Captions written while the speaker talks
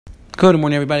Good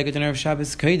morning, everybody. Good to know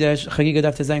Shabbos Kodesh. Chagiga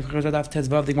Daf Tezayin Chachar Daf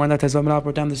Tezvav. The Gemara Daf Tezvav Menal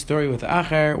brought down the story with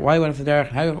Acher. Why he went off the derech?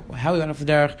 How he went off the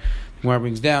derech? The Gemara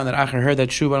brings down that Acher heard that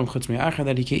Shuva Chutz Mi Acher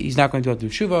that he's not going to do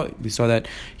Shuva. We saw that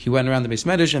he went around the Beis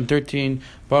Medrash and 13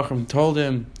 Bachrim told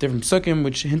him different psukim,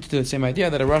 which hinted to the same idea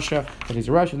that he's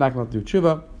a Rasha, not going to do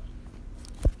Shuva.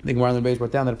 The Gemara on the base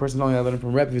brought down that a person is only allowed to learn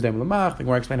from Rebbe who's able to mach. The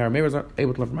Gemara explained how Meir was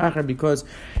able to learn from Acher because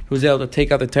he was able to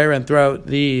take out the Torah and throw out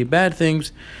the bad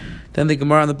things. Then the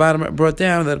Gemara on the bottom brought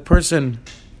down that a person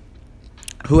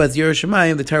who has Yiras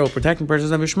Shamayim, the Torah will protect him. Person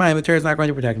who has Shamayim, the Torah is not going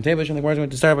to protect him. And the Gemara is going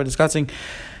to start by discussing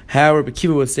how Rabbi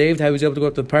Kiva was saved, how he was able to go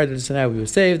up to the Pardes and how he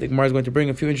was saved. The Gemara is going to bring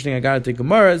a few interesting Agadah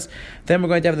Gemaras. Then we're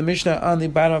going to have the Mishnah on the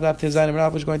bottom of Daf Tezayin and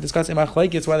Rav, which is going to discuss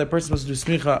Machlekes, why the person was supposed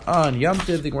to do Smicha on Yom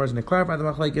Tov. The Gemara is going to clarify the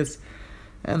Machlekes.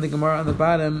 And the Gemara on the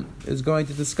bottom is going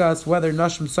to discuss whether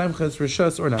Nashim Saimcha is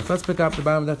Rishus or not. So let's pick up the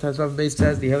bottom of that Tazvav base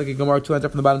says the Helgi Gemara 2 lines up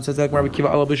from the bottom says that Rabbi Kiva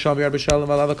Allah B'Shalom Yar B'Shalom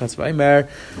Allah Kasvay Mer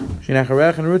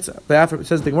Shinacharech and Roots. After it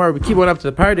says the Gemara Rabbi Kiva went up to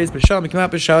the Pardes B'Shalom, he came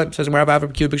out B'Shalom. Says the Gemara Rabbi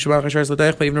Kiva B'Shalom Chashar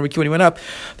L'Teich. But even Rabbi Kiva when he went up,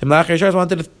 the Melach Chashar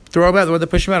wanted to throw him out. They wanted to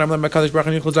push him out. I'm like Hakadosh Baruch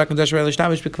Hu Yichul Zaken Zasher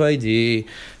Elishtamish B'Kvaydi.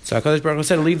 So Hakadosh Baruch Hu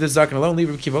said, leave this Zaken alone, leave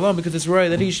Rabbi Kiva alone, because it's right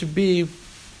that he should be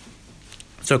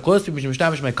so close to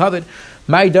Mishnamish my covet.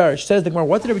 My Darsh says the Gemara,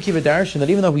 what did Rabbi Kiva Darsh? And that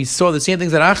even though he saw the same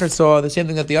things that Acher saw, the same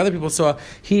thing that the other people saw,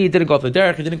 he didn't go off the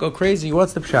derech, he didn't go crazy.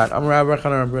 What's the pshat? Amar Rabbi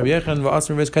Yechon Rabbi Yechon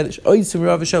v'asrim v'es kadosh oisim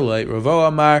Rav Shalai Ravo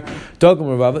Amar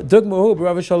Dogma Rav Dogma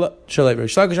Rav Shalai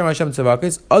Shlagasham Hashem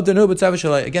Tzavakis Adonu B'Tzav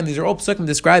Shalai. Again, these are all psukim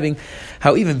describing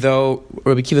how even though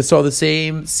Rabbi Kiva saw the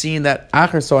same scene that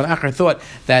Acher saw, and Acher thought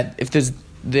that if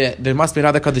there must be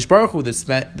another Kadosh Baruch Hu.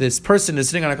 This person is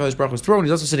sitting on a Kadosh Baruch Hu's throne.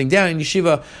 He's also sitting down in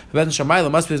Yeshiva. Ben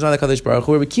Shamayla must be another Kadosh Baruch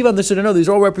Hu. Rabbi Kiva understood to know these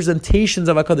are all representations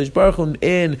of a Kadosh Baruch Hu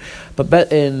in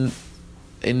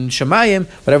Shemayim,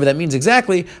 whatever that means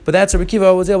exactly, but that's Rabbi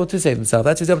Kiva was able to save himself.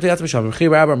 That's what he was able to Hashem.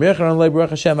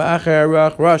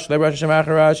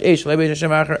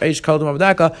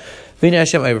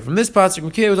 From this pasuk, Rabbi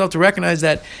Kiva was able to recognize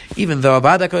that even though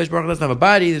Avad HaKadosh Baruch Hu doesn't have a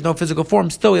body, there's no physical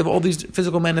form, still we have all these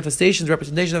physical manifestations,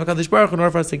 representations of HaKadosh Baruch Hu in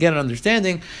order for us to get an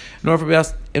understanding, in order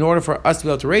for us to be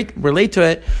able to relate to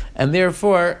it, and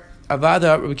therefore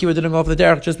Avada, Rabbi Kiva didn't go off the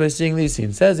derech just by seeing these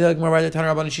scenes. Says there are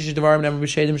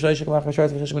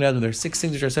 6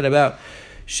 things which are said about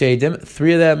Shadim.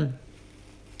 3 of them,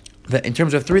 in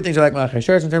terms of 3 things are like Malachai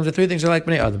Sharetz, in terms of 3 things are like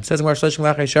Bnei Adam. Says Malachai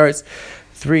Sharetz,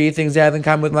 3 things they have in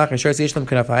common with Malachai Sharetz. Yeshlam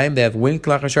Kanafayim, they have winged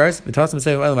Malachai Sharetz. B'tasim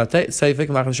Seifik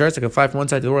Malachai Sharetz, they can fly from one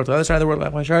side of the world to the other side of the world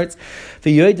Malachai Sharetz.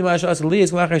 The Yodim Ashas Li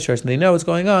is Malachai Sharetz, and they know what's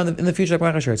going on in the future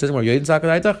like Malachai Sharetz. Says more Yodim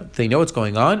Sakadaitach, they know what's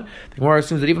going on. The Gemara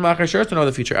assumes that even Malachai Sharetz don't know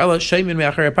the future. Ella Sheimin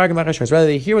Me'achar Parga Malachai Sharetz. Rather,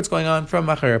 they hear what's going on from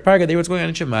Machar Parga, they hear what's going on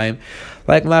in Shemayim,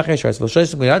 like Malachai Sharetz.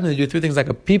 They do 3 things like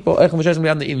a people. They eat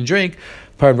and drink.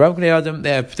 They do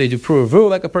pruvu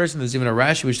like a person. There's even a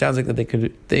Rashi which sounds like that they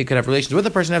could have relations with a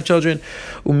person, have children.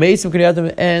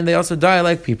 And they also die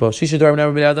like people. There's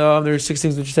 6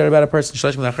 things which are said about a person.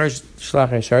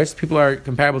 People are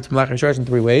comparable to Malachai Sharetz in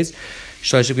 3 ways.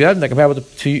 They're comparable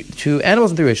to animals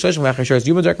in 3 ways.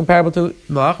 Humans are comparable to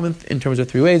Malachim in terms of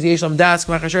 3 ways. They have das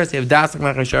like Malachai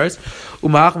Sharetz.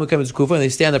 And they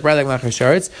stand upright like Malachai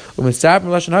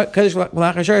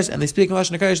Sharetz. And they speak in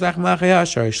Lashon HaKodesh like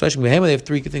Malachai Sharetz. They have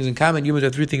 3 things in common. Humans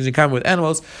have 3 things in common with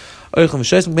animals. They go to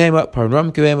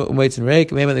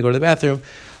the bathroom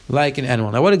like an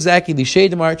animal. Now, what exactly the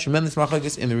Shadim are? Tremendous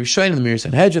machlokes in the Rishonim, in the Mir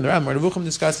Sanhedrin, and the Rambam. Nevuchim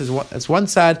discusses that's one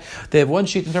side. They have one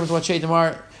sheet in terms of what Shadim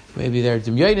are. Maybe they're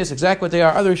Dimyonis, exactly what they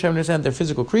are. Other Rishonim understand they're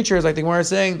physical creatures, like the Gemara is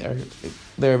saying.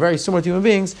 They're very similar to human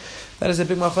beings. That is a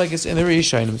big machlokes in the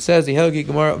Rishonim. It says the Helgi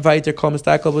Gemara Vayter Kol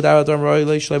Mistakol B'Dar Adom Roy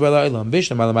Leishlei B'La'ilam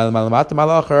Bishna Malamata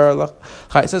Malacher.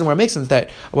 It says where it makes sense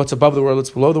that what's above the world, what's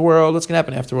below the world, what's going to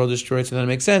happen after the world is destroyed. So then it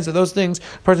makes sense that those things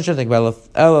a person should think about.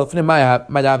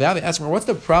 Asking what's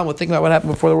the problem with thinking about what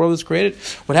happened before the world was created?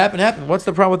 What happened. What's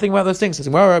the problem with thinking about those things? Says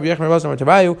Rabbi Yechon Rabbi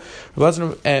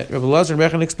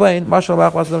Lazar explained.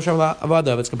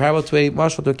 It's comparable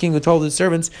to a king who told his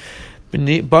servants,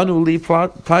 building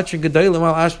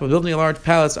a large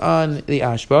palace on the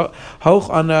Ashba,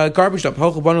 on a garbage dump,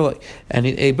 and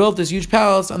he built this huge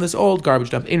palace on this old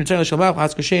garbage dump. So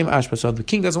the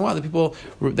king doesn't want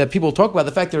that people talk about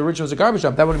the fact that it originally was a garbage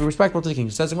dump. That wouldn't be respectful to the king.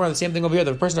 It says the same thing over here.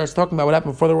 The person starts talking about what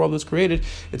happened before the world was created,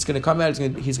 it's going to come out.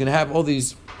 He's going to have all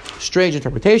these strange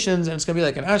interpretations, and it's going to be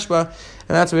like an Ashba, and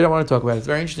that's what we don't want to talk about. It's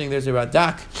very interesting. There's about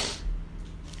Dak.